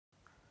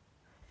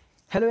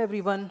Hello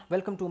everyone,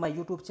 welcome to my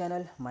YouTube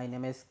channel. My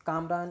name is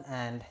Kamran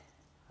and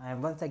I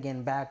am once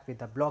again back with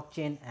the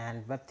blockchain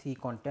and Web3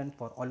 content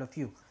for all of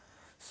you.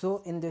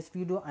 So in this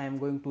video I am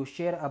going to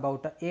share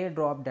about an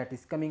airdrop that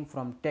is coming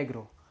from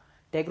Tegro.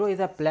 Tegro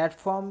is a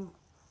platform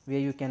where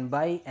you can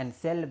buy and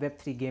sell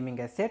Web3 gaming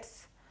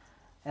assets.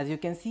 As you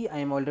can see, I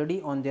am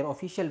already on their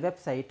official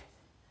website.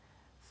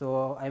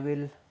 So I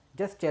will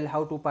just tell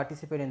how to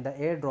participate in the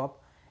airdrop.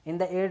 In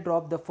the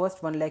airdrop, the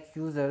first 1 lakh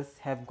users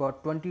have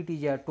got 20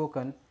 TGR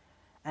token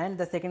and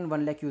the second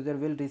 1 lakh user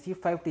will receive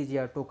 5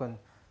 TGR token.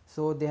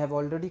 So they have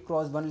already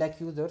crossed 1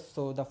 lakh users,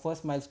 so the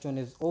first milestone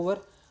is over,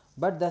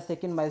 but the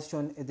second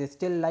milestone is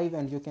still live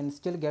and you can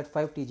still get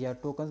 5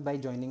 TGR tokens by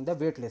joining the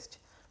waitlist.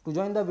 To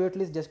join the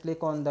waitlist, just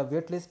click on the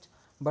waitlist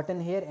button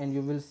here and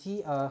you will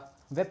see a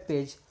web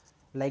page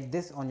like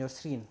this on your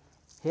screen.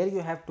 Here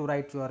you have to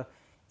write your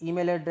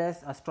email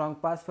address, a strong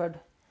password,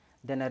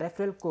 then a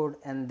referral code,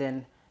 and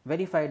then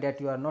verify that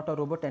you are not a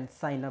robot and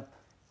sign up.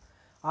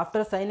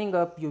 After signing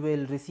up, you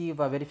will receive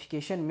a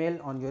verification mail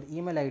on your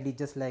email ID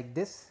just like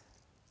this.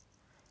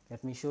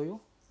 Let me show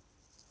you.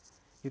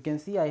 You can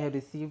see I have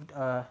received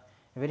a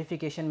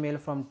verification mail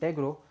from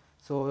Tegro.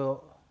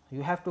 So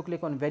you have to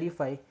click on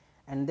verify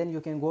and then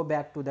you can go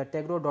back to the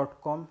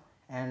tegro.com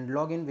and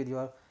log in with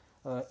your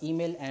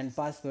email and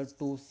password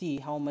to see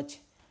how much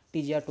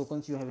TGR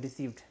tokens you have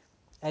received.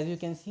 As you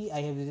can see,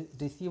 I have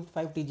received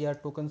 5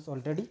 TGR tokens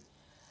already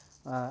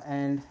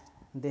and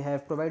they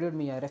have provided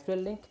me a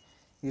referral link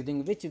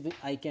using which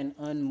I can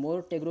earn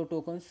more Tegro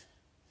tokens.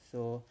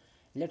 So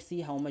let's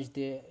see how much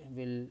they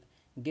will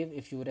give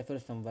if you refer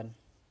someone.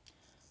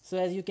 So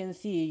as you can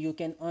see, you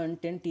can earn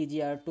 10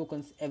 TGR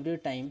tokens every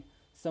time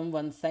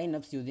someone sign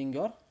ups using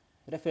your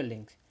referral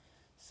link.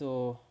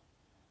 So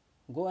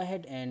go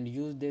ahead and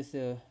use this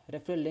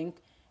referral link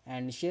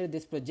and share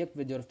this project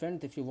with your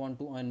friends if you want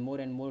to earn more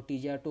and more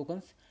TGR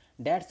tokens.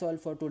 That's all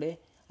for today.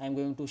 I am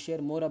going to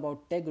share more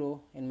about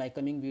Tegro in my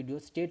coming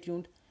videos. Stay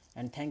tuned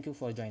and thank you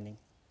for joining.